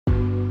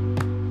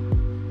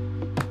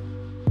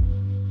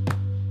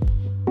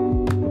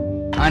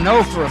I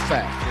know for a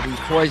fact that he's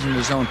poisoned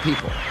his own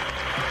people.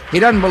 He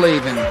doesn't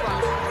believe in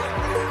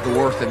the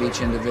worth of each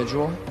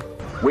individual.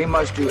 We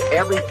must do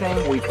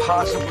everything we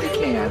possibly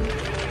can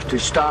to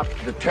stop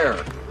the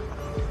terror.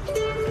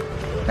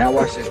 Now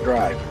watch this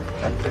drive.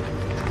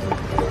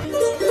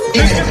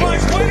 Mr.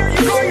 Bush, when are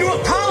you going to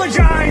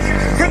apologize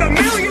for the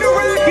million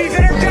Iraqis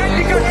that are dead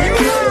because you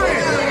lied?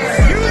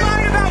 You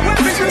lied about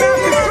weapons of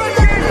mass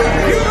destruction.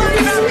 You lied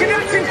about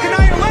connections to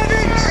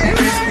 9/11. You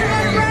lied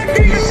about Iraq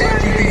being a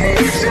tragedy.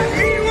 You sent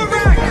me to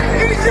Iraq.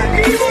 You sent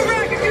me to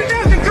Iraq in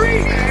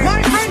 2003.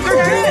 My friends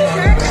are dead.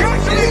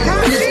 Joshua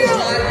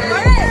Castile.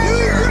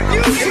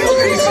 You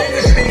killed people.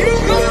 You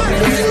lied.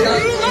 You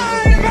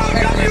lied about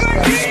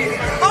WMD.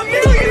 A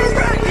million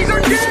Iraqis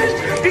are dead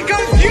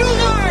because you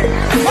lied.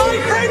 My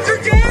friends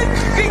are dead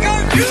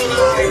because you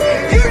lied.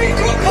 You need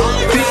to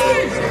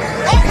apologize.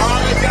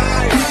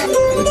 Apologize.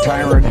 The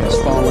tyrant has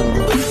fallen,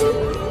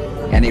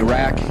 and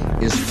Iraq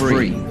is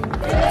free.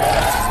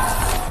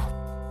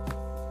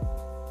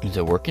 Is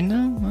it working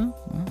now? Well,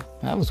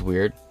 that was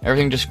weird.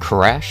 Everything just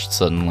crashed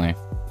suddenly.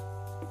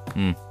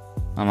 I'm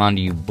on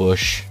to you,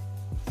 Bush.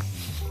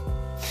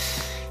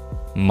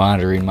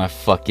 Monitoring my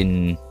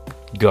fucking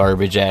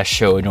garbage ass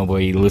show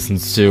nobody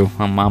listens to.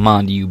 I'm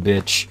on to you,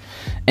 bitch.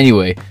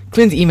 Anyway,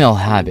 Clinton's email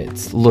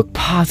habits look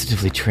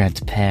positively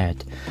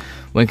transparent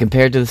when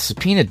compared to the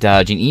subpoena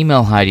dodging,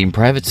 email hiding,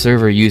 private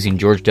server using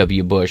George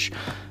W. Bush.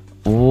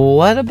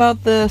 What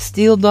about the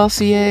Steele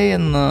dossier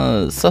and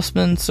the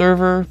Sussman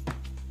server?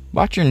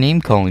 Watch your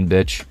name calling,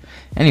 bitch.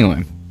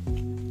 Anyway,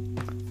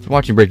 I'm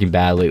watching Breaking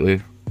Bad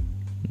lately.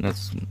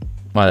 That's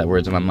why that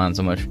word's in my mind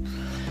so much.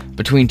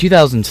 Between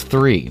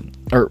 2003,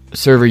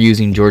 server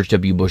using George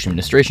W. Bush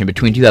administration,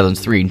 between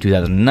 2003 and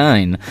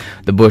 2009,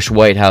 the Bush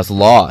White House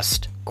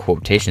lost,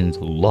 quotations,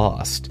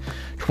 lost,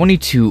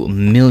 22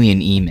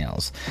 million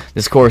emails.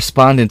 This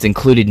correspondence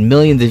included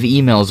millions of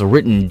emails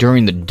written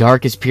during the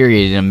darkest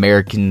period in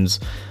America's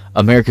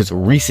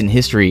recent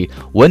history,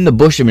 when the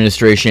Bush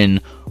administration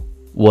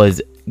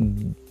was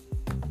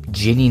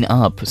ginning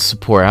up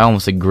support. I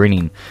almost said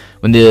grinning.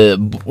 When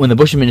the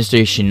Bush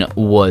administration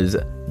was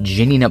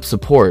ginning up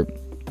support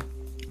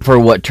for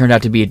what turned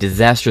out to be a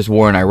disastrous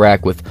war in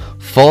Iraq, with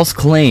false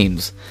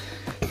claims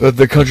that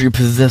the country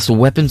possessed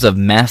weapons of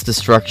mass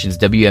destruction,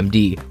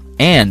 WMD,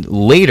 and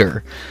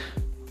later,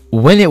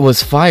 when it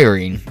was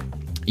firing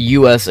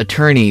U.S.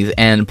 attorneys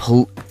and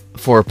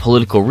for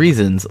political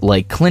reasons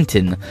like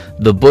Clinton,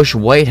 the Bush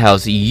White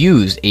House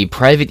used a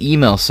private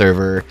email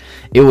server.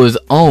 It was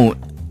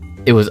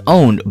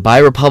owned by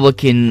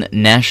Republican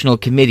National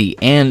Committee,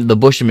 and the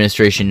Bush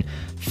administration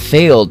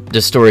failed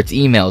to store its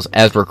emails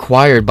as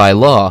required by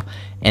law,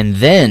 and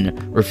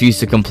then refused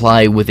to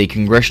comply with a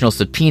congressional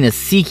subpoena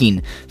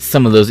seeking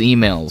some of those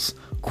emails.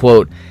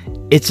 Quote,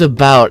 it's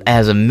about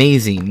as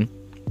amazing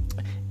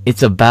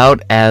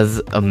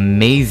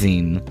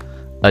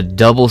a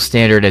double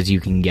standard as you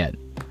can get.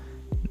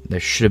 There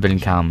should have been a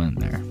comma in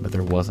there, but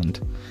there wasn't.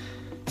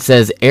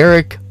 Says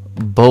Eric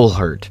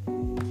Boehlert,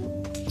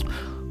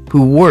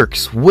 who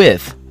works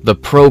with the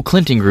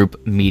pro-Clinton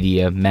group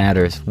Media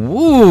Matters.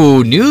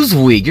 Woo,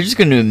 Newsweek, you're just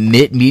going to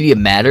admit Media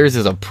Matters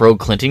is a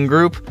pro-Clinton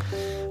group?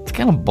 It's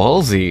kind of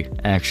ballsy,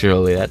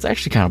 actually. That's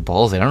actually kind of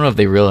ballsy. I don't know if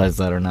they realize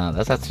that or not.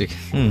 That's actually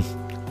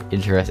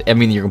interesting. I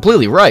mean, you're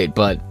completely right,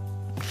 but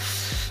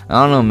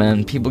I don't know,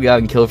 man. People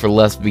got killed for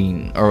less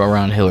being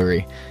around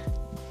Hillary.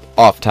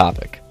 Off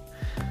topic.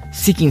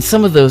 Seeking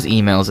some of those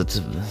emails, it's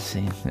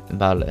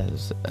about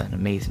as an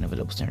amazing of a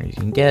double standard you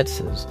can get,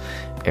 says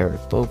Eric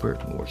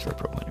Boehlert, who works for a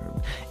pro-Clinton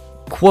group.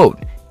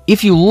 Quote,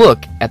 if you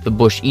look at the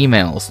Bush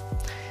emails,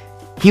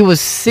 he was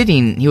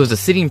a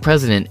sitting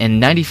president,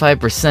 and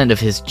 95% of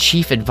his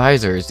chief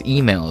advisors'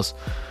 emails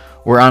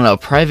were on a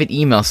private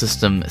email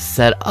system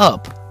set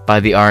up by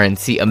the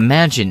RNC.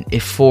 Imagine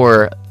if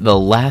for the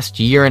last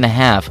year and a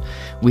half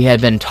we had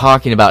been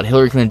talking about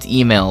Hillary Clinton's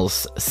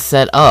emails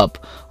set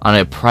up on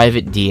a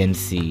private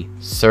DNC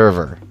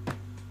server.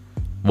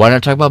 Why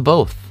not talk about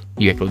both?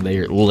 You act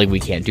like we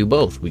can't do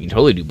both. We can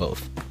totally do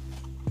both.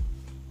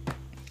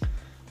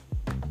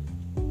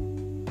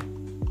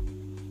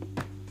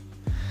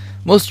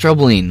 Most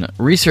troubling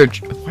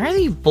research. Why are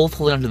they both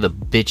holding onto the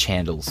bitch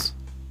handles?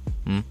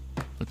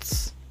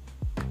 What's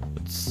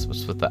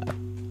with that?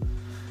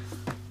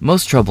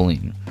 Most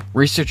troubling.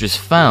 Researchers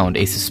found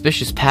a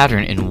suspicious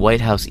pattern in White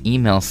House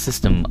email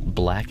system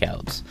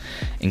blackouts,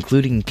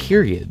 including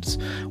periods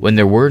when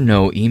there were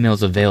no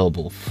emails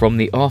available from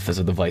the office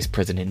of the Vice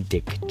President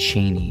Dick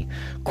Cheney.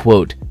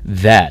 Quote,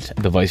 that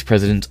the Vice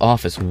President's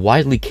office,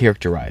 widely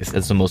characterized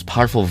as the most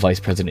powerful Vice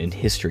President in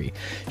history,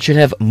 should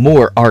have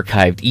more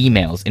archived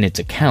emails in its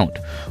account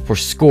for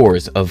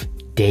scores of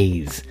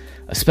days,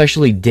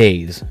 especially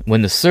days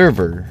when the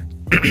server...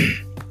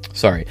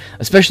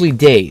 especially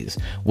days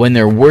when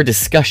there were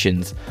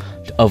discussions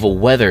of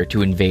whether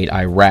to invade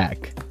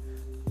Iraq.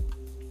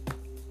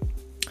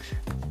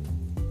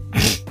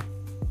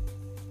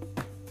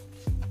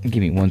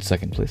 Give me 1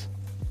 second, please.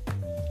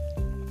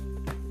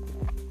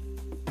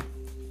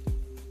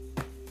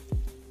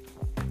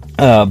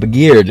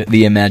 Begeared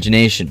the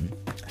imagination.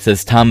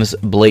 says Thomas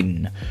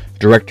Blayton,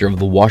 director of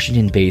the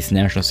Washington-based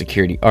National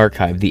Security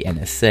Archive, the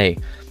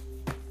NSA.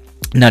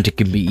 Not to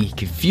be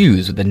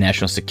confused with the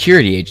National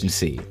Security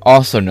Agency,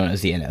 also known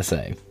as the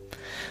NSA.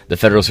 The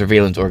Federal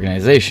Surveillance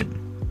Organization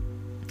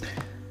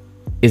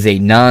is a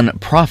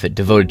non-profit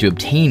devoted to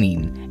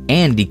obtaining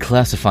and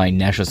declassifying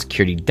national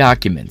security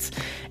documents,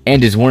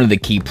 and is one of the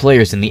key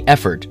players in the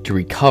effort to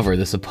recover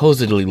the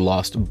supposedly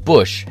lost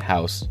Bush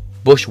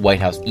White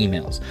House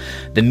emails.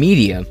 The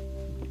media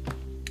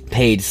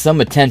paid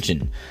some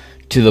attention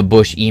to the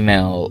Bush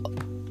email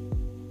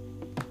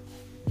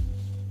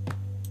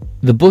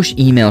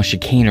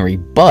chicanery,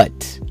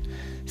 but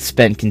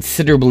spent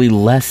considerably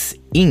less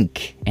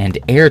ink and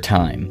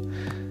airtime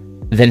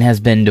than has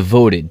been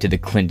devoted to the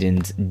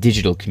Clintons'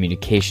 digital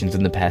communications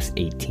in the past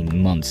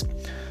 18 months.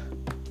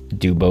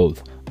 Do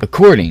both.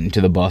 According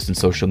to the Boston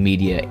social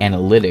media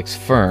analytics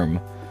firm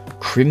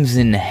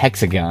Crimson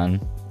Hexagon,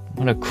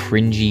 what a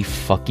cringy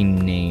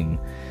fucking name.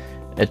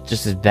 It's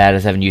just as bad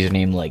as having a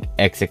username like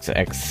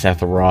XXX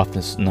Seth Roth,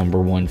 this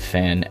 #1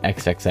 fan,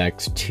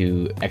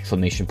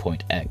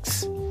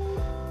 XXX2!X.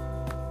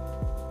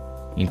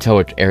 You can tell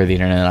which area of the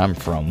internet I'm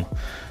from.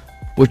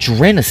 Which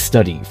ran a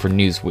study for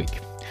Newsweek.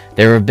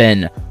 There have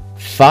been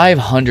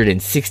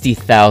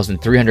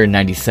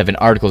 560,397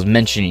 articles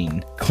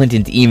mentioning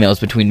Clinton's emails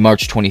between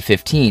March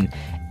 2015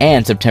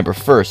 and September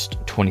 1st,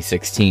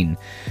 2016.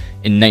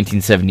 In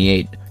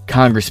 1978,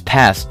 Congress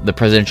passed the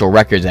Presidential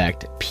Records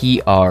Act,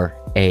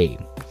 PRA,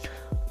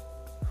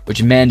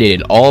 which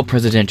mandated all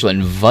presidential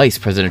and vice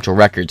presidential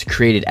records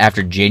created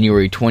after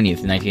January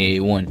 20th,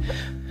 1981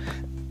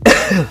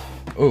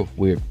 oh,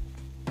 weird,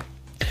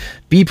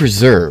 be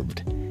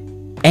preserved,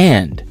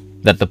 and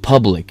that the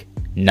public,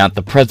 not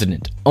the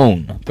president,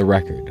 own the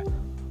record.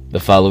 The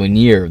following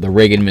year, the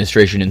Reagan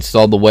administration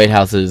installed the White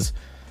House's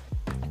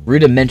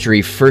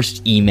rudimentary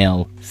first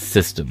email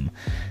system.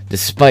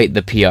 Despite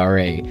the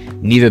PRA,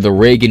 neither the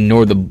Reagan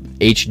nor the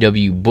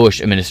H.W.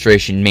 Bush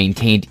administration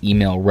maintained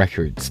email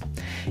records.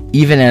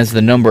 Even as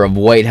the number of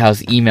White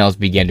House emails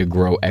began to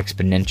grow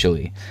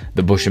exponentially,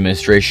 the Bush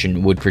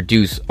administration would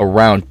produce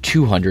around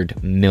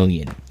 200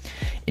 million.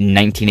 In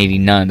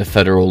 1989, a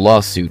federal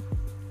lawsuit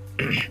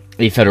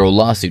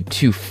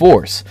to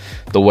force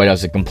the White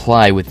House to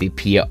comply with the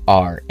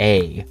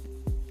PRA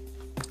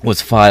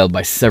was filed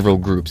by several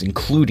groups,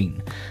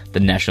 including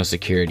the National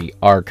Security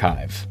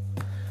Archive,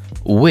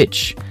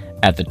 which,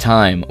 at the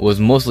time, was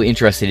mostly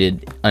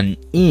interested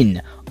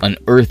in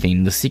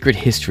unearthing the secret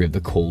history of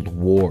the Cold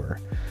War.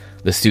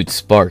 The suit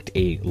sparked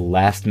a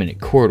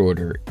last-minute court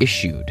order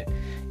issued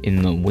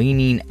in the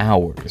waning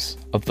hours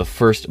of the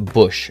first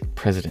Bush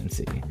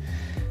presidency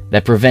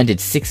that prevented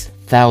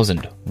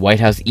 6,000 White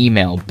House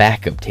email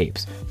backup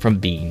tapes from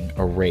being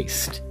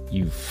erased.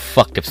 You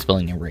fucked up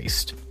spelling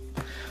erased.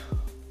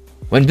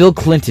 When Bill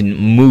Clinton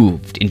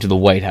moved into the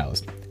White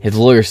House, his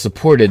lawyers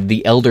supported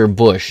the elder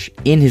Bush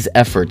in his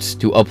efforts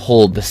to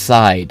uphold a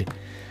side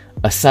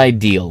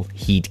deal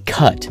he'd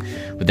cut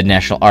with the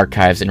National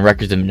Archives and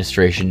Records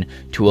Administration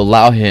to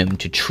allow him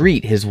to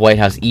treat his White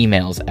House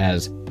emails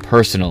as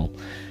personal.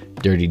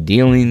 Dirty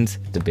dealings,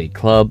 it's a big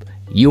club,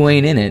 you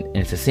ain't in it, and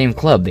it's the same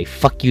club they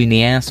fuck you in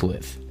the ass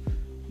with.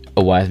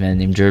 A wise man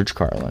named George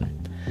Carlin.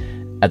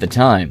 At the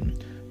time,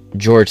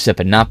 George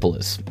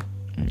Stephanopoulos,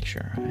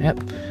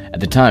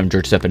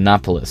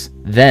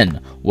 then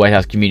White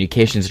House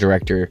Communications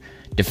Director,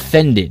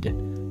 defended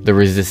the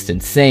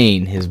resistance,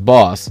 saying his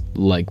boss,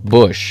 like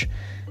Bush,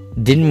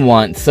 didn't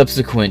want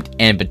subsequent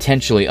and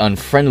potentially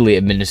unfriendly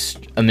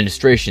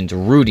administrations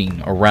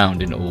rooting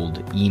around in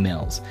old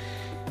emails.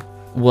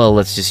 Well,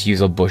 let's just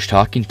use a Bush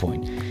talking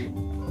point.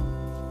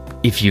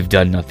 If you've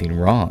done nothing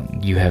wrong,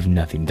 you have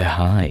nothing to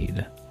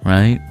hide.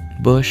 Right,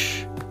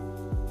 Bush?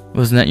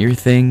 Wasn't that your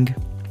thing?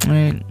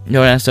 Right?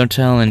 Don't ask, don't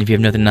tell, and if you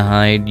have nothing to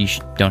hide, you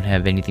don't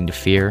have anything to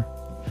fear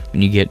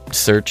when you get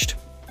searched.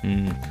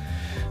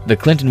 The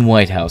Clinton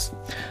White House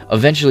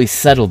eventually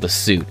settled the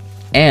suit,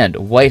 and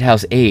White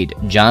House aide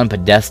John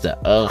Podesta,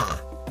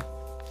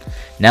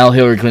 now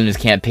Hillary Clinton's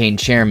campaign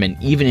chairman,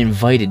 even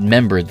invited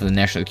members of the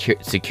National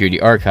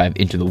Security Archive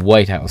into the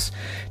White House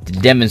to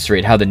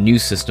demonstrate how the new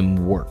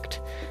system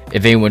worked.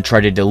 If anyone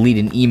tried to delete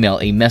an email,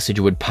 a message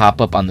would pop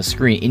up on the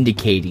screen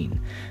indicating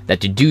that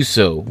to do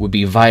so would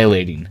be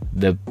violating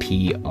the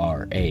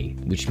PRA,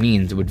 which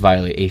means it would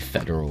violate a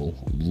federal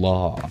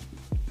law.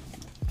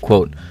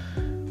 Quote,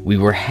 "We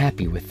were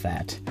happy with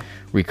that,"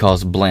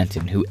 recalls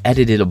Blanton, who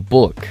edited a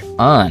book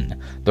on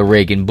the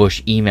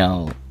Reagan-Bush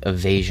email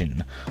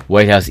evasion.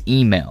 White House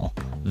email,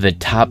 the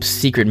top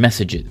secret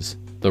messages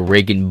the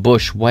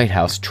Reagan-Bush White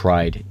House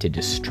tried to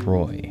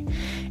destroy.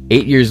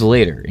 8 years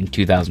later, in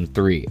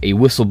 2003, a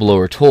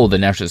whistleblower told the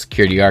National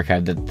Security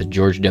Archive that the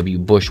George W.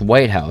 Bush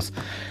White House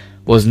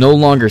was no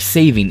longer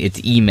saving its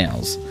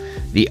emails.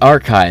 The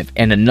archive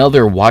and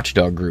another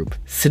watchdog group,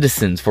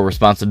 Citizens for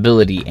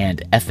Responsibility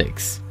and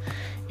Ethics,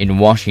 in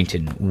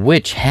Washington,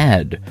 which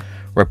had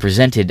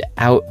represented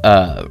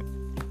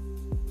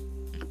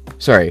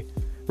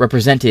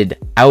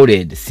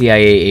outed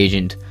CIA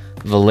agent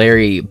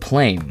Valerie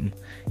Plame,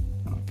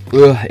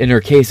 in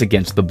her case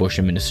against the Bush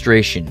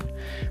administration,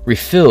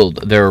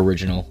 refiled their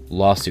original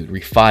lawsuit,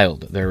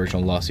 refiled their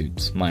original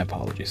lawsuits. My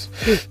apologies.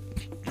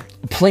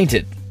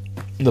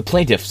 The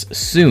plaintiffs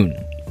soon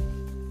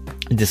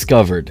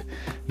discovered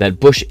that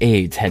Bush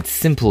aides had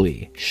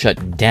simply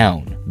shut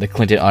down the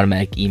Clinton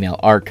automatic email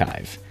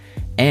archive,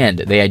 and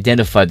they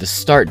identified the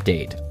start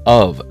date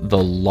of the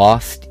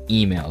lost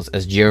emails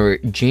as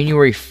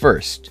January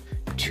 1st,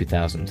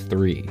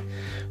 2003.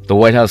 The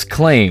White House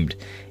claimed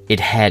it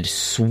had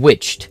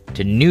switched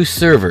to new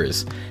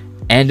servers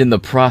and in the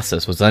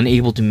process was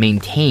unable to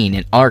maintain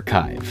an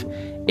archive,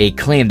 a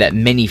claim that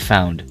many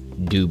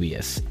found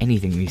dubious.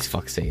 Anything these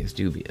fucks say is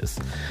dubious.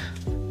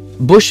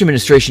 Bush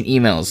administration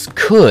emails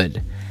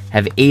could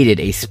have aided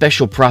a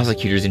special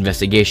prosecutor's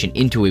investigation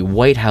into a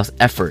White House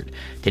effort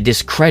to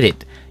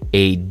discredit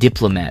a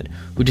diplomat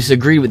who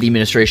disagreed with the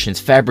administration's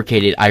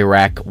fabricated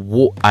Iraq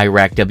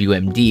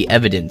WMD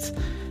evidence.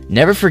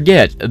 Never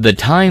forget, the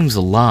Times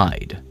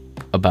lied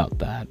about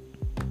that.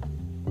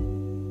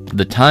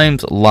 The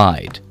Times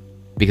lied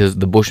because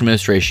the Bush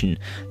administration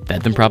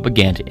fed them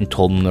propaganda and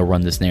told them to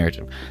run this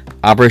narrative.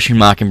 Operation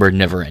Mockingbird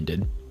never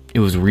ended. It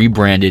was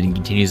rebranded and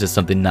continues as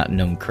something not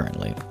known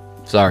currently.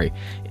 Sorry,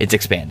 it's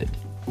expanded.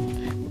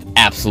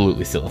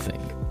 Absolutely still a thing.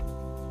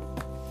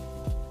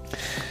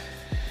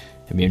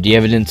 WMD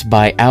evidence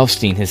by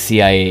ousting his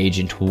CIA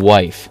agent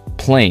wife.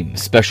 Plame,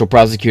 Special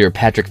Prosecutor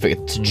Patrick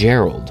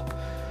Fitzgerald,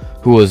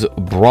 who was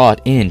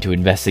brought in to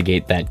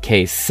investigate that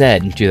case,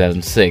 said in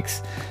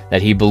 2006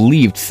 that he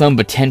believed some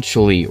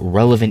potentially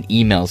relevant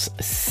emails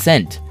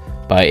sent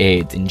by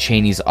aides in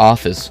Cheney's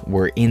office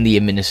were in the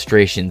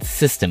administration's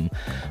system,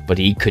 but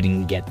he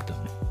couldn't get them.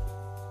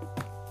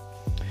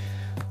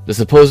 The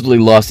supposedly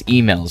lost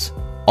emails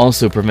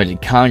also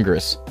prevented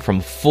Congress from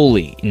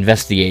fully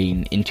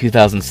investigating in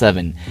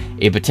 2007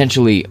 a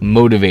potentially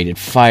motivated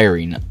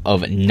firing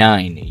of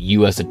 9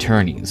 U.S.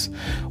 attorneys.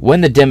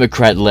 When the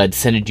Democrat-led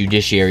Senate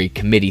Judiciary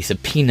Committee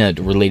subpoenaed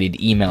related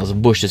emails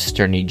of Bush's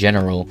Attorney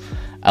General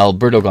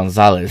Alberto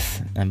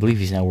Gonzales, I believe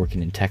he's now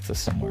working in Texas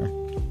somewhere,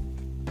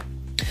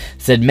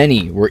 said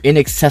many were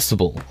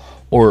inaccessible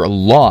or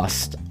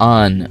lost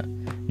on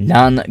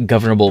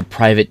non-governable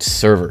private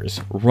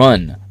servers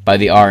run by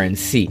the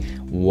RNC.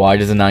 Why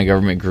does a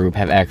non-government group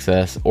have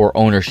access or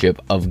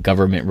ownership of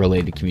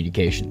government-related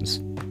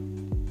communications?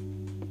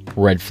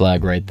 Red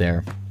flag right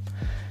there.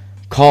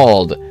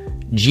 Called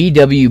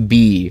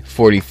GWB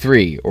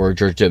 43 or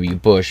George W.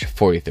 Bush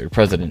 43rd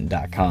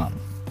President.com.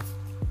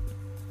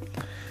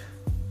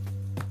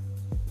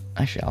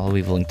 Actually, I'll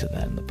leave a link to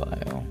that in the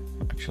bio.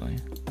 Actually,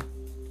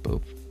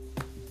 boop.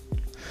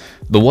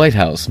 The White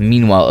House,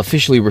 meanwhile,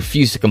 officially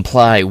refused to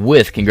comply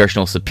with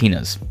congressional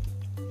subpoenas.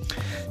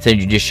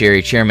 Senate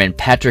Judiciary Chairman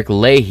Patrick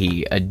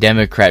Leahy, a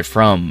Democrat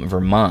from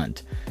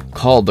Vermont,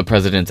 called the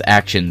president's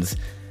actions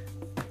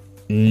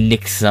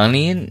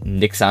Nixonian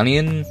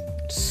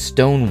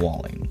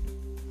stonewalling.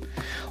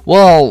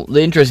 Well,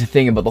 the interesting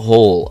thing about the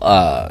whole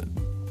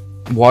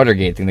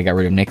Watergate thing that got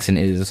rid of Nixon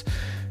is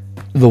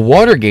the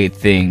Watergate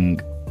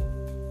thing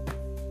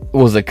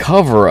was a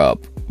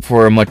cover-up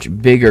for a much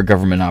bigger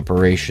government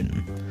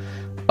operation.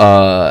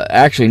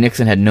 Actually,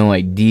 Nixon had no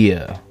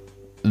idea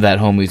that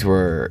homies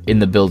were in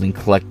the building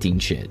collecting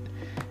shit.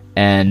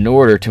 And in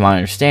order, to my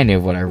understanding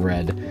of what I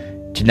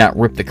read, to not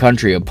rip the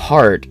country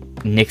apart,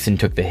 Nixon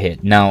took the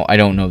hit. Now, I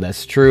don't know if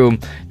that's true.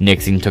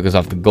 Nixon took us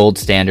off the gold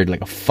standard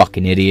like a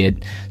fucking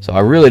idiot. So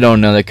I really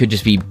don't know. That could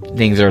just be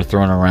things that are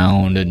thrown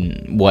around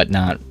and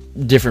whatnot.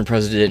 Different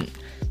president,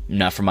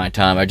 not for my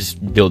time. I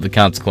just deal with the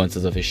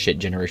consequences of his shit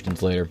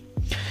generations later.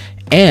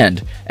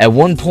 And, at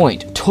one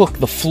point, took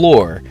the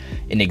floor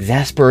in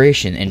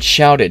exasperation and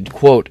shouted,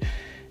 quote,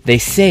 "They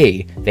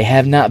say they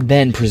have not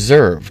been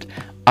preserved.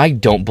 I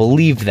don't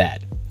believe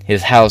that."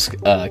 His House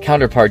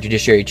counterpart,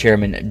 Judiciary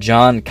Chairman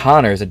John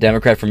Connors, a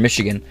Democrat from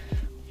Michigan,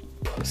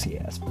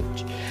 pussy-ass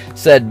bitch,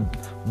 said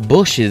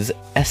Bush's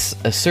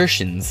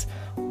assertions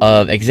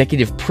of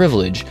executive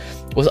privilege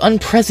was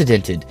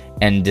unprecedented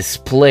and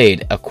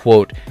displayed a,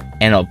 quote,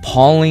 "an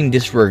appalling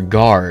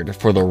disregard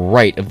for the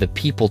right of the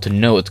people to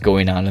know what's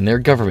going on in their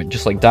government,"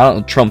 just like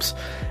Donald Trump's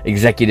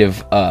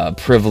executive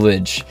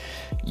privilege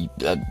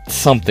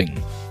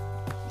something.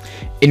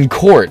 In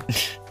court,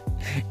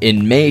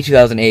 in May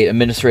 2008,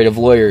 administrative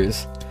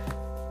lawyers,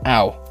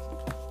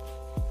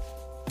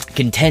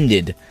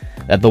 contended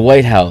that the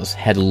White House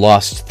had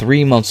lost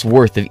 3 months'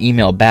 worth of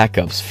email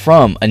backups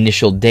from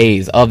initial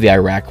days of the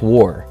Iraq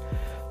War.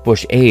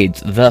 Bush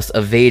aides thus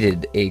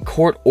evaded a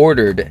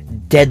court-ordered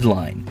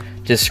deadline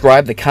to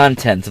describe the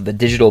contents of the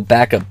digital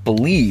backup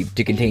believed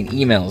to contain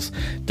emails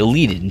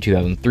deleted in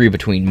 2003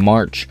 between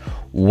March,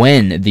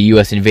 when the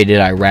U.S. invaded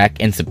Iraq,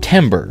 and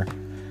September.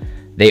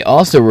 They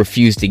also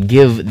refused to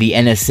give the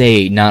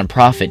NSA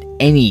nonprofit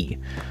any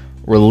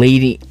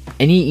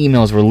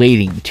emails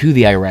relating to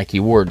the Iraqi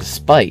war,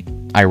 despite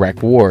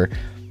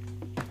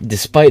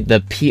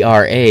the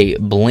PRA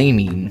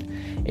blaming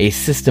a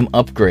system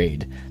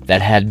upgrade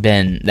that had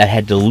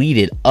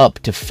deleted up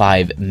to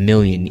 5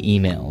 million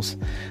emails.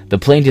 The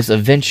plaintiffs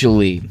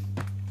eventually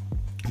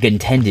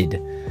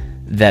contended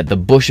that the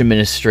Bush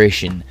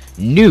administration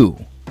knew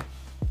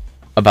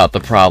about the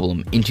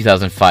problem in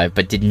 2005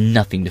 but did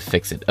nothing to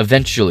fix it.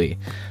 Eventually,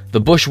 the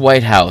Bush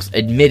White House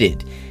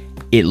admitted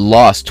it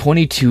lost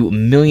 22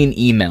 million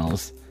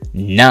emails,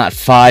 not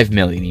 5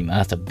 million emails.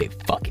 That's a big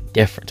fucking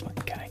difference, my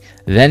guy.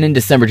 Then in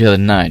December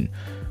 2009,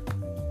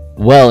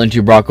 well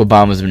into Barack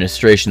Obama's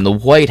administration, the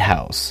White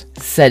House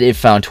said it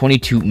found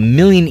 22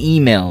 million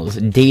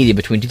emails dated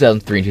between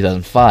 2003 and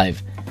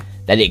 2005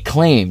 that it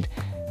claimed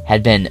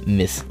had been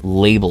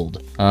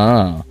mislabeled.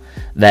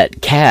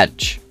 That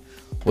catch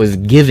was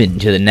given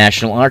to the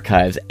National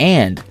Archives,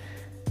 and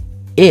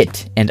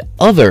it and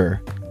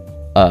other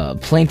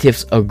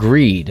plaintiffs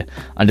agreed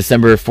on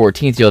December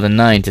 14th,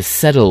 2009 to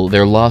settle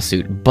their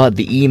lawsuit, but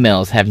the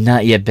emails have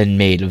not yet been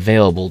made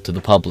available to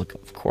the public,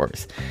 of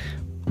course.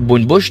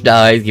 When Bush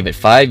dies, give it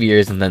 5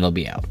 years and then they'll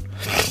be out.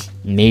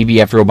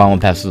 Maybe after Obama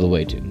passes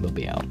away too, they'll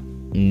be out.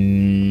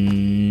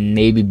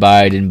 Maybe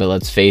Biden, but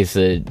let's face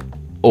it,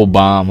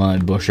 Obama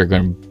and Bush are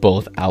going to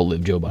both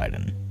outlive Joe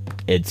Biden.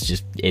 It's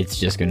just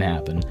going to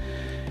happen.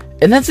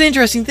 And that's the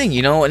interesting thing,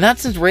 you know, and not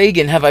since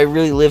Reagan have I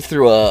really lived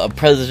through a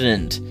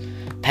president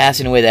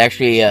passing away that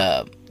actually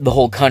the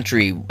whole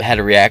country had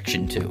a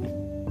reaction to.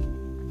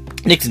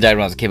 Nixon died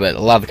when I was a kid, but a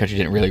lot of the country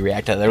didn't really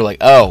react to that. They were like,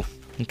 oh,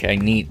 okay,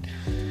 neat.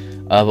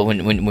 But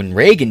when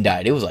Reagan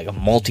died, it was like a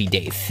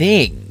multi-day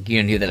thing.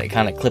 You know, that I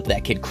kind of clipped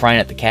that kid crying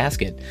at the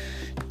casket.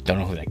 Don't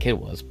know who that kid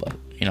was, but,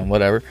 you know,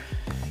 whatever.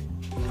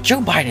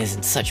 Joe Biden is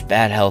in such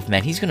bad health,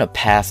 man. He's going to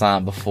pass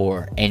on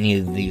before any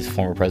of these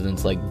former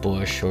presidents like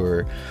Bush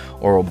or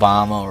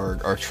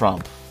Obama or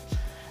Trump.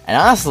 And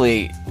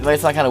honestly,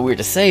 it's not kind of weird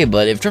to say,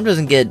 but if Trump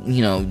doesn't get,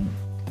 you know,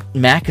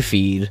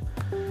 McAfee'd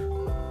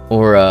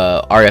or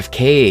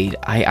RFK'd,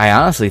 I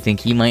honestly think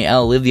he might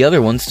outlive the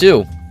other ones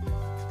too.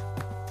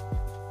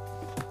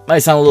 Might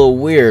sound a little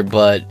weird,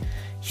 but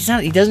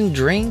he doesn't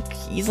drink,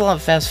 eats a lot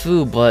of fast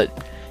food, but,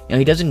 you know,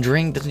 he doesn't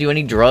drink, doesn't do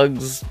any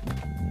drugs,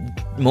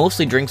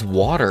 mostly drinks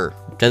water,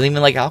 doesn't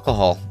even like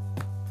alcohol.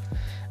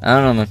 I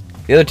don't know, man.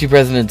 The other two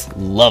presidents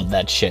love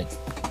that shit.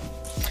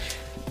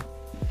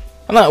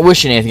 I'm not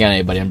wishing anything on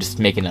anybody, I'm just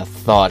making a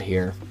thought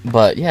here.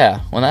 But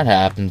yeah, when that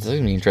happens, it's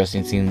going to be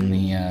interesting seeing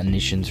the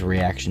nation's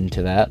reaction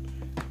to that.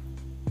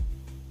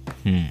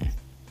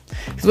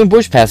 Because when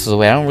Bush passes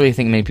away, I don't really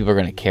think many people are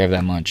going to care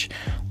that much.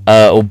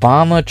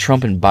 Obama,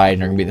 Trump, and Biden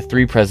are going to be the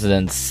three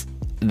presidents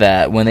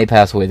that when they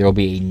pass away, there will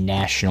be a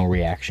national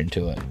reaction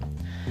to it.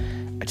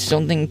 I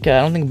don't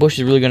think Bush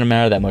is really going to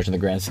matter that much in the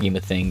grand scheme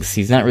of things.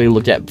 He's not really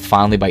looked at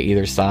fondly by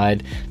either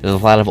side. There's a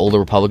lot of older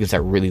Republicans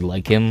that really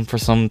like him for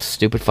some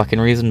stupid fucking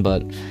reason,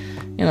 but,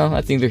 you know,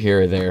 I think they're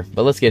here or there.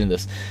 But let's get into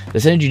this. The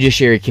Senate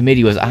Judiciary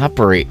Committee was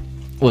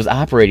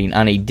operating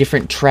on a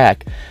different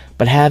track,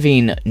 but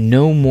having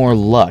no more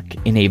luck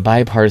in a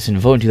bipartisan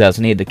vote in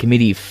 2008, the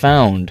committee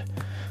found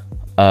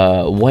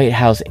White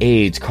House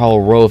aides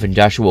Karl Rove and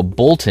Joshua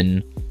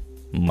Bolten,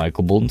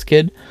 Michael Bolton's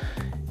kid,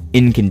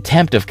 in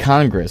contempt of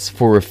Congress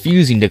for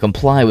refusing to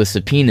comply with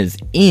subpoenas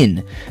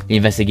in the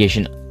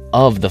investigation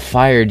of the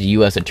fired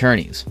U.S.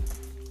 attorneys.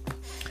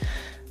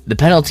 The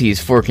penalties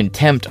for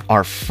contempt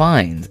are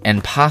fines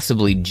and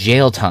possibly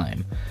jail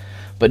time,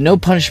 but no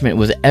punishment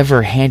was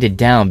ever handed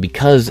down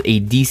because a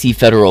D.C.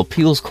 federal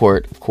appeals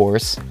court, of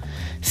course,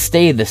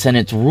 stayed the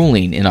Senate's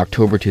ruling in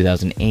October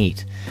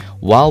 2008.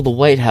 While the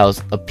White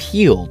House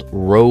appealed,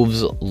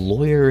 Rove's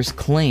lawyer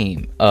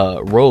claimed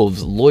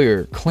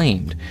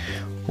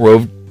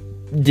Rove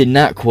did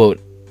not, quote,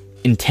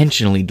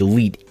 intentionally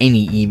delete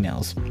any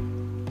emails,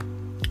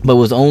 but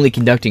was only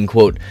conducting,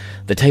 quote,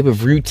 the type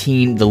of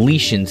routine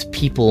deletions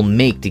people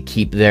make to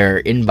keep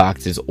their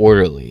inboxes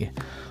orderly,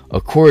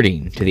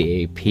 according to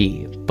the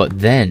AP. But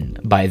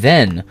by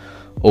then,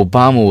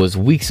 Obama was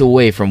weeks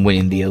away from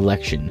winning the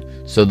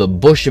election, so the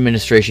Bush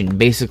administration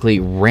basically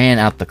ran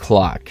out the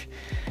clock,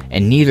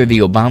 and neither the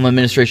Obama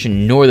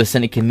administration nor the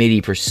Senate committee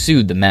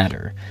pursued the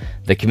matter.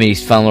 The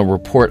committee's final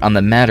report on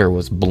the matter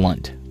was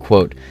blunt,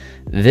 quote,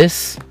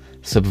 this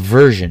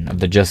subversion of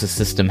the justice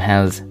system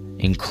has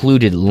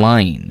included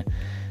lying,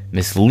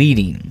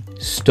 misleading,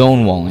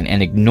 stonewalling,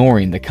 and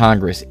ignoring the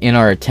Congress in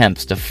our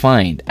attempts to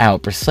find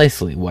out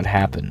precisely what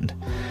happened.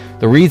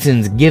 The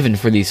reasons given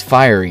for these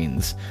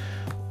firings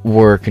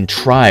were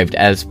contrived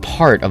as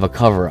part of a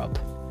cover-up,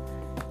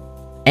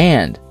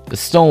 and the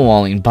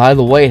stonewalling by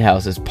the White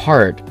House is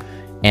part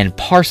and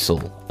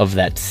parcel of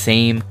that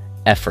same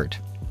effort.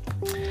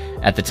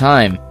 At the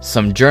time,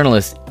 some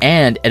journalists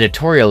and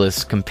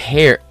editorialists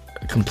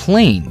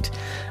complained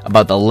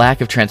about the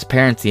lack of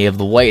transparency on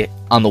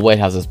the White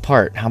House's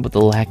part. How about the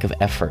lack of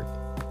effort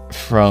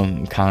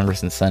from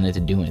Congress and Senate to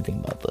do anything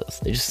about this?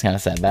 They just kind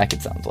of sat back,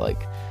 it sounds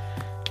like.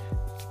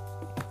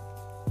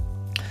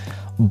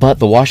 But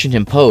the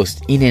Washington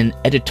Post, in an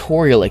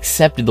editorial,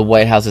 accepted the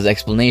White House's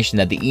explanation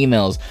that the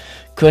emails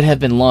could have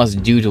been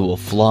lost due to a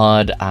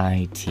flawed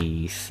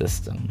IT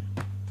system.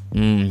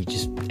 He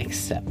just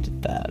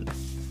accepted that.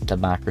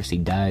 Democracy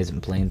dies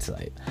in plain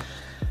sight.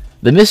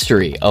 The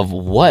mystery of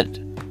what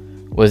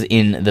was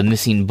in the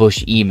missing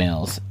Bush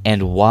emails,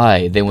 and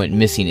why they went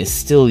missing is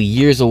still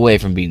years away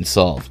from being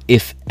solved,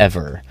 if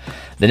ever.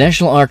 The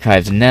National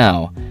Archives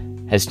now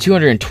has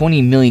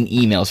 220 million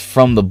emails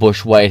from the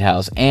Bush White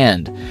House,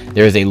 and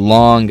there is a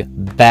long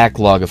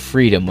backlog of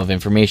Freedom of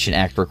Information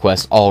Act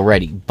requests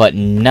already, but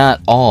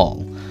not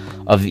all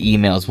of the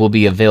emails will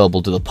be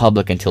available to the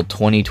public until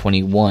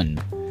 2021,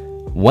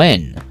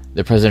 when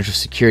the presidential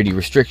security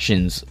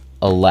restrictions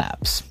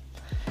elapse.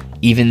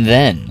 Even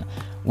then,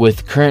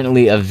 with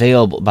currently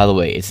available... By the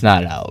way, it's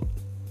not out.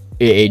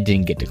 It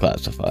didn't get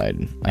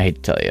declassified. I hate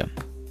to tell you.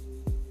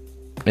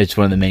 It's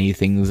one of the many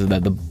things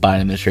that the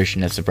Biden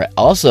administration has suppressed.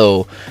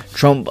 Also,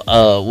 Trump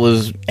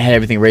had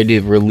everything ready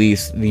to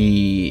release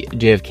the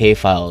JFK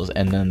files,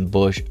 and then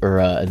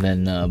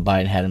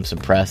Biden had them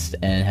suppressed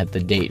and had the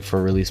date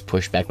for release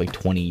pushed back like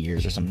 20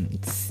 years or some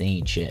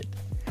insane shit.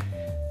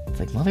 It's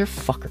like,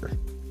 motherfucker.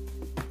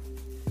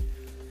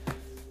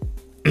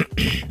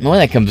 When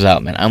that comes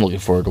out, man, I'm looking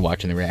forward to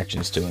watching the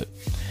reactions to it.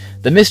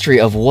 The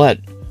mystery of what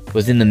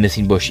was in the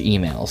missing Bush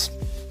emails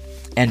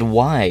and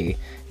why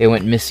they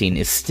went missing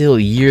is still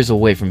years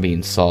away from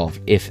being solved,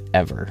 if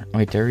ever.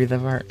 Wait, did I read that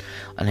part?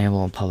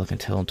 Unavailable in public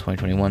until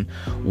 2021,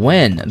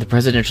 when the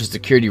presidential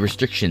security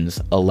restrictions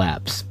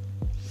elapse.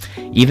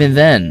 Even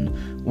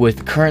then,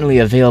 with currently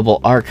available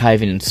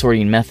archiving and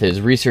sorting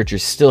methods,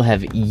 researchers still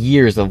have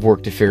years of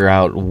work to figure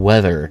out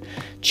whether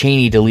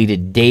Cheney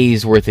deleted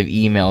days' worth of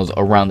emails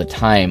around the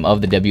time of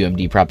the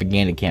WMD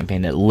propaganda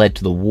campaign that led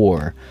to the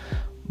war.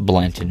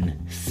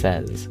 Blanton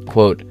says,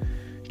 quote,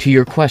 to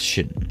your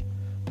question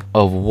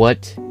of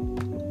what...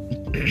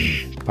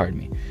 pardon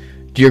me.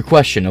 To your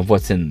question of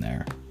what's in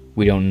there,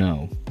 we don't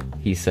know.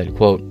 He said,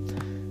 quote,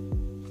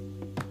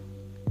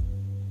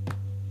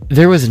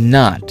 there was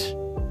not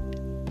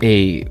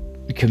a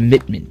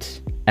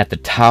commitment at the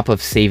top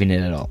of saving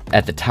it all.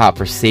 At the top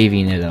for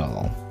saving it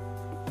all.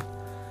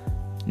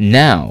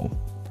 Now,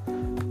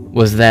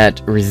 was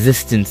that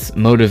resistance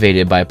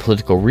motivated by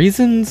political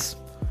reasons?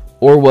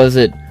 Or was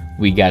it,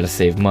 we gotta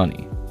save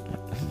money?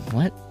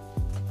 What?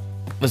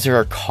 Was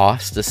there a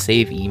cost to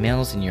save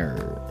emails in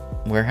your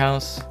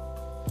warehouse?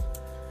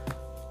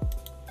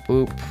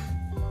 Boop.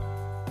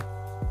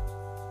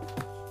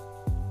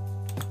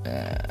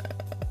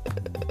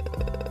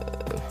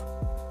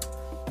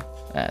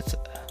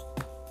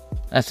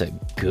 That's a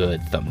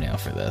good thumbnail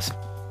for this.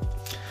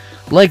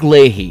 Like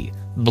Leahy,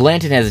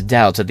 Blanton has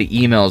doubts that the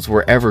emails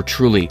were ever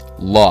truly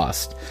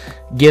lost.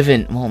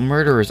 Given, well,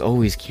 murderers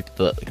always keep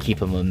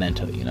a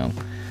memento, you know.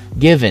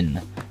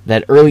 Given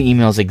that early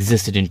emails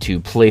existed in two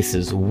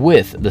places,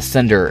 with the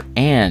sender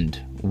and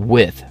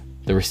with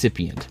the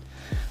recipient.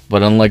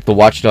 But unlike the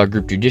watchdog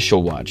group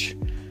Judicial Watch,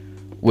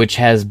 which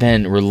has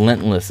been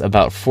relentless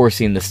about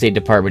forcing the State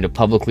Department to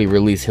publicly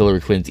release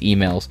Hillary Clinton's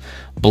emails,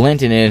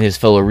 Blanton and his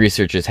fellow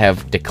researchers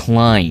have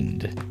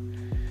decided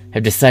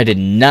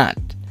not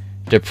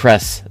to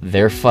press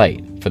their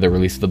fight for the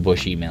release of the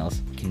Bush emails.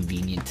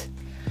 Convenient.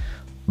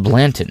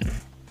 Blanton.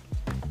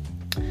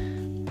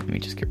 Let me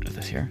just get rid of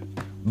this here.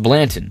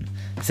 Blanton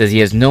says he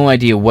has no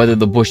idea whether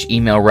the Bush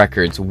email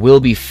records will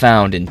be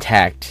found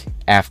intact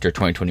after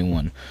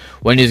 2021,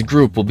 when his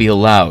group will be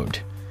allowed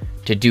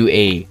to do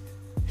a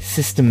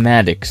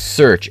systematic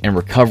search and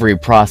recovery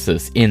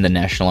process in the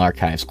National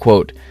Archives.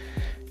 Quote,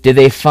 did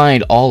they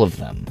find all of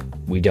them?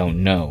 We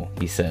don't know,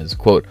 he says.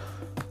 Quote,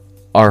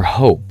 our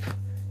hope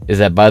is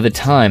that by the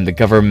time the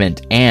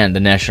government and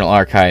the National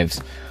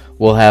Archives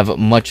will have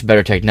much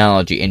better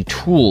technology and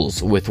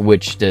tools with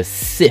which to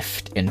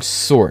sift and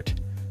sort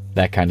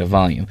that kind of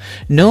volume.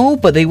 No,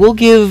 but they will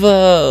give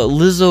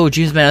Lizzo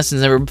James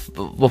Madison's never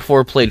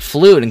before played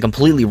flute and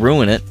completely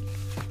ruin it.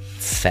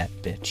 Fat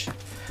bitch.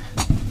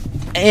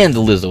 And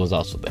Lizzo was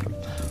also there.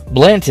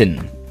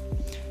 Blanton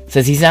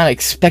says he's not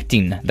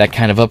expecting that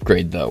kind of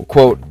upgrade, though.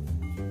 Quote,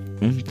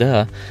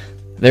 duh.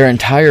 Their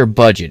entire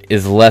budget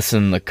is less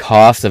than the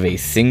cost of a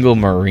single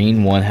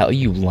Marine One. Hell,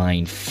 you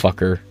lying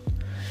fucker.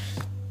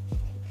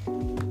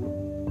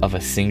 Of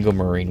a single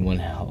Marine One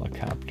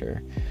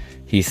helicopter.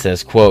 He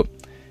says, quote,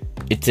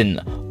 it's an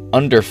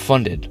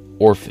underfunded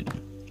orphan.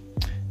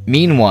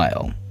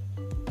 Meanwhile,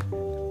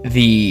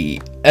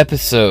 the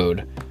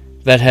episode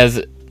that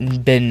has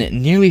been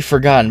nearly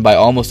forgotten by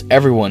almost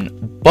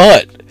everyone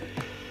but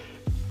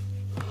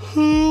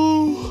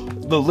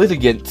the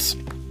litigants,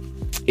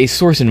 a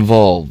source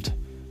involved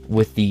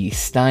with the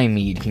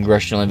stymied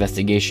congressional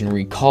investigation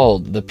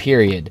recalled the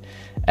period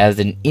as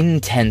an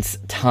intense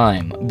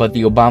time, but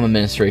the Obama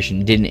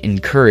administration didn't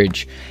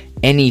encourage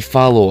any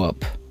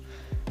follow-up,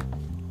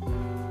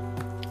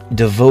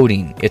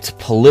 devoting its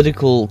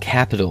political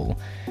capital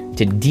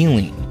to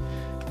dealing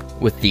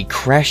with the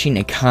crashing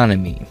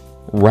economy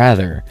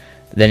rather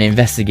than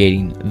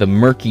investigating the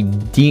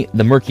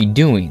murky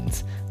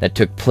doings that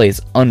took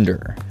place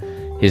under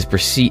his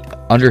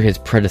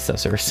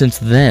predecessor. Since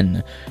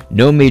then,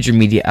 no major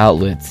media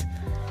outlets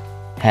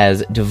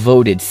has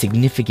devoted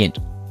significant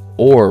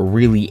or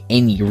really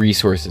any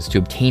resources to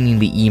obtaining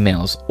the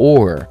emails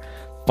or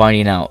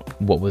finding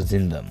out what was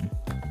in them,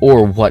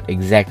 or what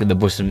exactly the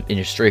Bush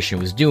administration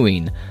was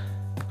doing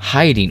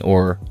hiding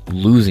or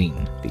losing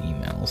the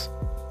emails.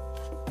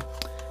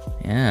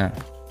 Yeah.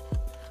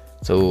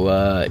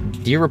 So,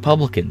 dear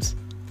Republicans,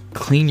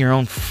 clean your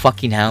own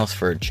fucking house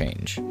for a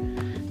change.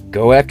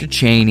 Go after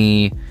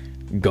Cheney,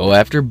 go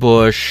after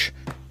Bush,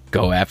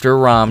 go after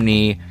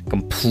Romney,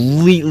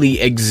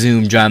 completely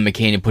exhume John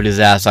McCain and put his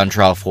ass on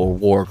trial for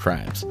war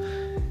crimes.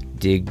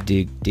 Dig,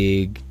 dig,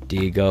 dig,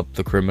 dig up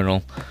the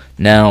criminal.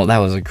 Now, that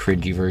was a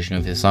cringy version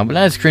of his song, but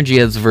not as cringy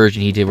as the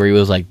version he did where he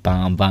was like,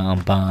 bomb,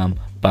 bomb, bomb,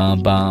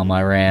 bomb, bomb,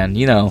 Iran.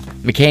 You know,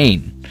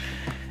 McCain.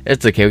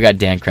 It's okay, we got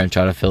Dan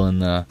Crenshaw to fill in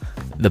the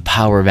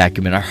power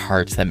vacuum in our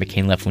hearts that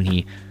McCain left when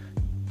he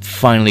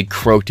finally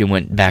croaked and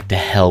went back to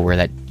hell where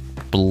that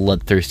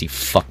bloodthirsty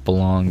fuck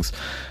belongs.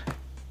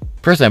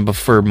 Personally, I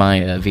prefer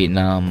my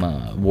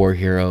Vietnam War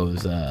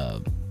heroes.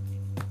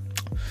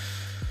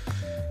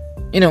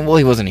 He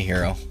wasn't a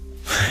hero.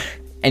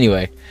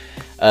 Anyway,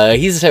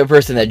 he's the type of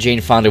person that Jane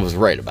Fonda was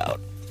right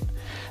about.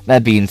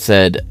 That being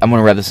said, I'm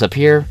going to wrap this up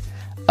here.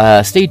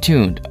 Stay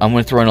tuned. I'm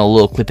going to throw in a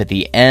little clip at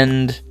the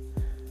end.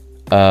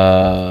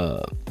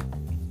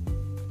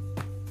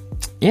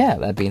 Yeah,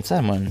 that being said,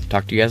 I'm going to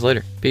talk to you guys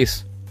later.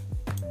 Peace.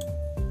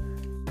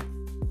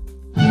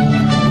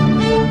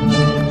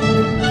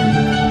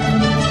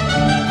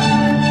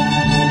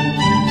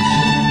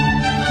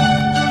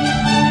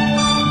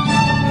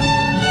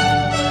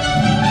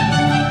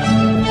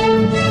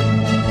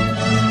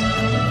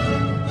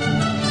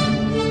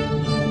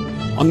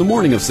 On the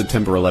morning of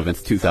September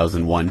 11th,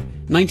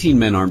 2001, 19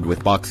 men armed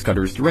with box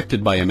cutters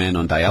directed by a man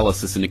on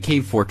dialysis in a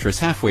cave fortress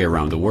halfway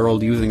around the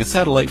world using a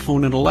satellite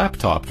phone and a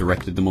laptop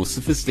directed the most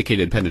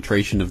sophisticated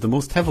penetration of the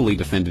most heavily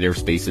defended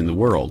airspace in the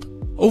world,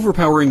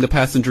 overpowering the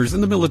passengers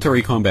and the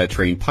military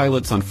combat-trained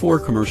pilots on 4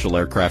 commercial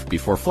aircraft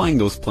before flying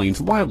those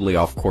planes wildly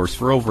off course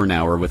for over an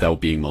hour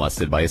without being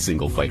molested by a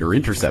single fighter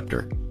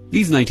interceptor.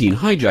 These 19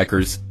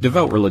 hijackers,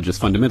 devout religious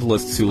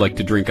fundamentalists who like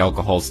to drink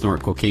alcohol,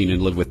 snort cocaine,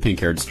 and live with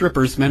pink-haired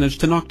strippers, managed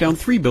to knock down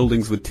 3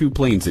 buildings with 2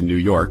 planes in New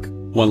York.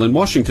 While in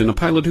Washington, a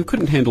pilot who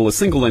couldn't handle a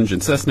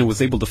single-engine Cessna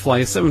was able to fly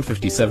a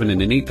 757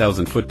 in an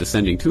 8,000-foot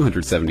descending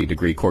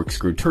 270-degree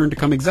corkscrew turn to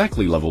come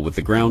exactly level with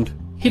the ground,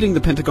 hitting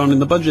the Pentagon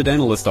and the Budget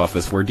Analyst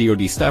Office where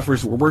DoD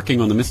staffers were working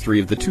on the mystery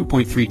of the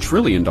 $2.3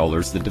 trillion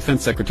that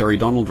Defense Secretary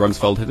Donald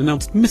Rumsfeld had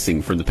announced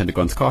missing from the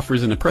Pentagon's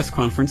coffers in a press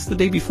conference the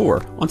day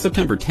before, on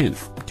September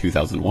 10th,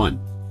 2001.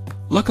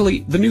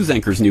 Luckily, the news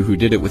anchors knew who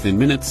did it within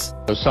minutes.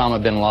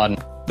 Osama bin Laden.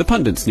 The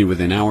pundits knew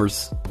within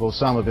hours.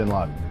 Osama bin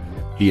Laden.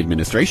 The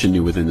administration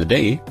knew within the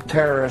day.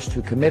 Terrorists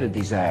who committed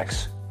these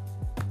acts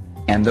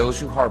and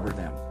those who harbored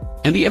them.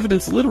 And the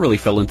evidence literally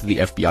fell into the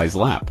FBI's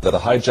lap. That a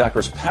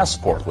hijacker's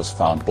passport was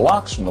found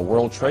blocks from the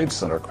World Trade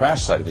Center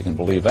crash site, if you can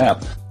believe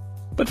that.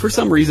 But for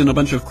some reason, a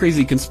bunch of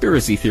crazy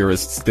conspiracy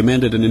theorists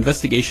demanded an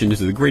investigation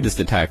into the greatest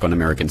attack on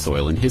American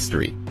soil in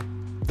history.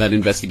 That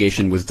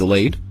investigation was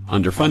delayed,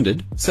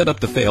 underfunded, set up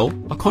to fail,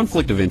 a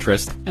conflict of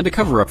interest, and a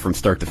cover-up from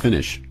start to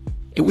finish.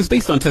 It was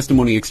based on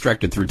testimony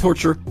extracted through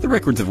torture, the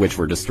records of which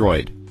were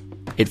destroyed.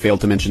 It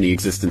failed to mention the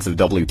existence of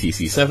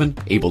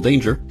WTC-7, Able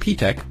Danger,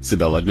 P-TECH,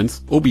 Sibel Edmonds,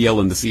 OBL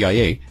and the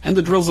CIA, and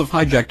the drills of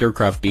hijacked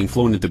aircraft being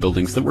flown into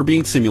buildings that were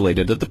being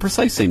simulated at the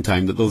precise same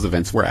time that those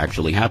events were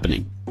actually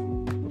happening.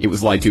 It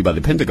was lied to by the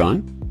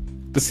Pentagon,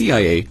 the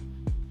CIA,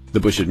 the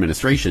Bush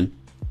administration,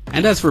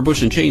 and as for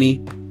Bush and Cheney,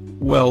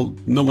 well,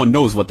 no one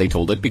knows what they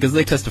told it because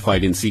they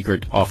testified in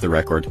secret, off the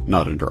record,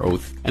 not under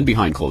oath, and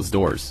behind closed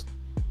doors.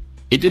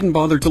 It didn't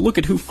bother to look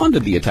at who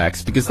funded the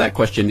attacks because that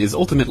question is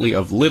ultimately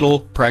of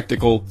little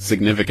practical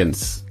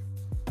significance.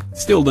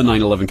 Still, the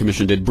 9/11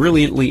 Commission did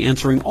brilliantly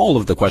answering all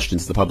of the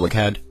questions the public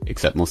had,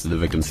 except most of the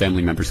victims'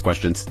 family members'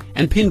 questions,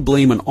 and pinned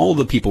blame on all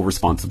the people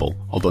responsible,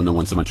 although no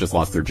one so much as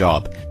lost their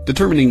job,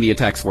 determining the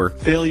attacks were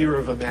failure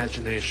of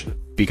imagination.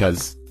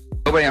 Because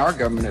Nobody in our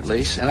government, at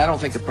least, and I don't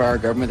think the prior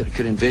government that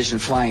could envision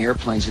flying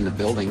airplanes into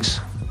buildings.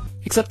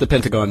 Except the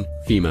Pentagon,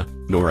 FEMA,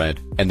 NORAD,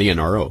 and the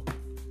NRO.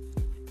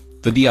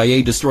 The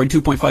DIA destroyed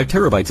 2.5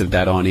 terabytes of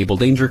data on Able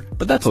Danger,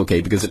 but that's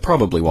okay because it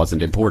probably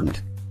wasn't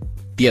important.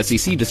 The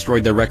SEC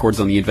destroyed their records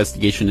on the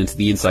investigation into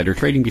the insider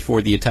trading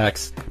before the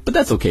attacks, but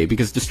that's okay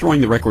because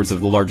destroying the records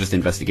of the largest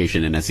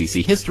investigation in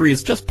SEC history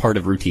is just part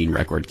of routine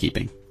record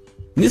keeping.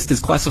 NIST has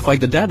classified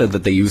the data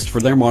that they used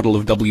for their model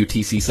of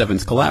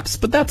WTC-7's collapse,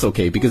 but that's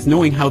okay because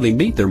knowing how they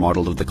made their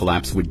model of the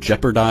collapse would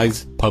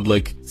jeopardize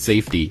public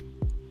safety.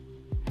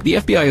 The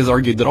FBI has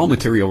argued that all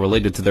material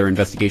related to their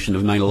investigation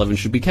of 9/11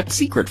 should be kept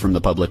secret from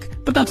the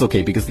public, but that's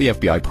okay because the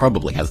FBI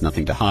probably has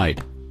nothing to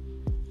hide.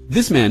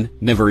 This man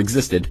never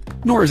existed,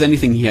 nor is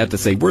anything he had to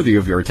say worthy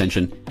of your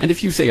attention, and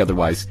if you say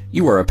otherwise,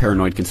 you are a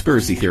paranoid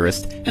conspiracy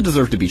theorist and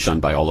deserve to be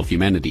shunned by all of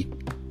humanity.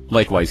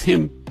 Likewise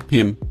him,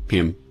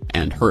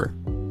 and her.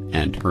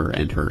 And her,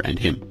 and her, and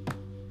him.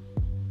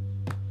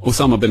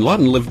 Osama bin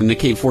Laden lived in a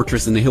cave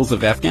fortress in the hills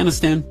of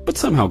Afghanistan, but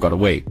somehow got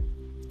away.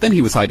 Then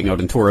he was hiding out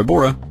in Tora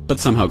Bora,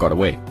 but somehow got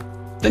away.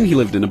 Then he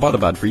lived in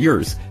Abbottabad for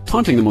years,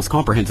 taunting the most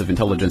comprehensive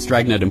intelligence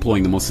dragnet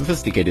employing the most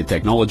sophisticated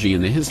technology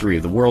in the history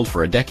of the world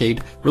for a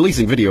decade,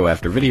 releasing video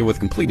after video with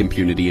complete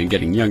impunity and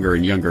getting younger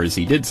and younger as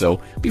he did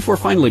so, before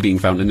finally being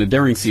found in a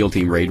daring SEAL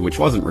team raid which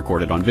wasn't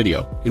recorded on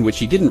video, in which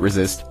he didn't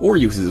resist or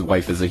use his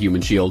wife as a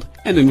human shield,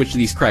 and in which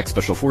these crack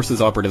special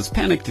forces operatives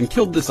panicked and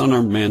killed this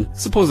unarmed man,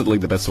 supposedly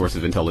the best source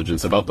of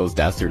intelligence about those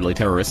dastardly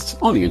terrorists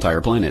on the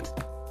entire planet.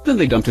 Then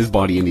they dumped his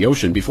body in the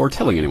ocean before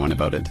telling anyone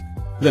about it.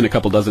 Then a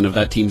couple dozen of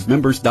that team's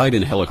members died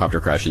in a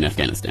helicopter crash in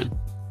Afghanistan.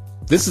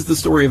 This is the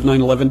story of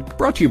 9/11,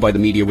 brought to you by the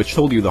media which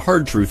told you the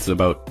hard truths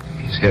about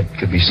his hip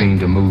could be seen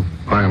to move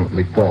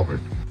violently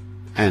forward.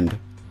 And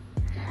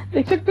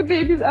they took the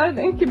babies out of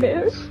the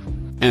incubators.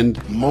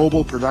 And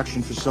mobile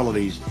production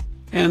facilities.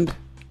 And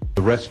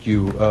the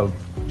rescue of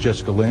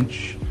Jessica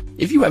Lynch.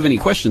 If you have any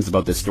questions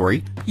about this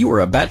story, you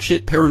are a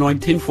batshit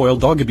paranoid tinfoil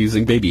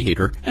dog-abusing baby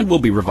hater and will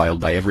be reviled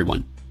by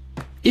everyone.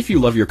 If you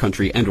love your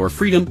country and or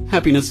freedom,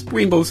 happiness,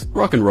 rainbows,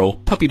 rock and roll,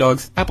 puppy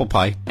dogs, apple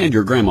pie, and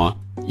your grandma,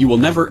 you will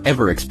never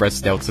ever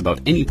express doubts about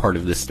any part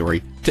of this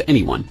story to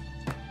anyone.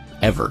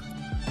 Ever.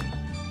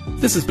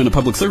 This has been a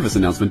public service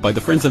announcement by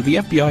the Friends of the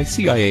FBI,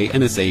 CIA,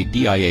 NSA,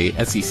 DIA,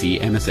 SEC,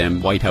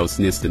 MSM, White House,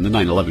 NIST, and the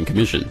 9/11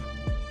 Commission.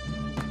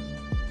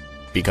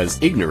 Because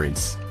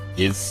ignorance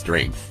is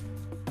strength.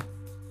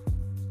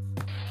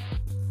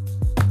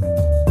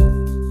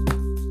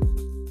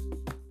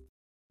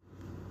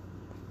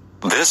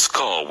 This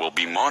call will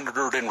be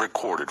monitored and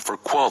recorded for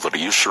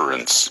quality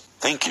assurance.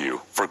 Thank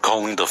you for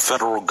calling the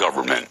federal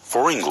government.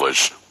 For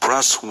English,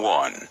 press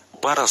 1.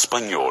 Para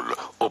español,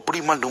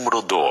 oprima el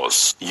número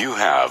 2. You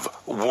have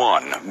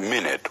 1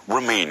 minute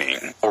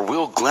remaining, or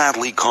we'll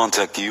gladly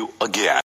contact you again.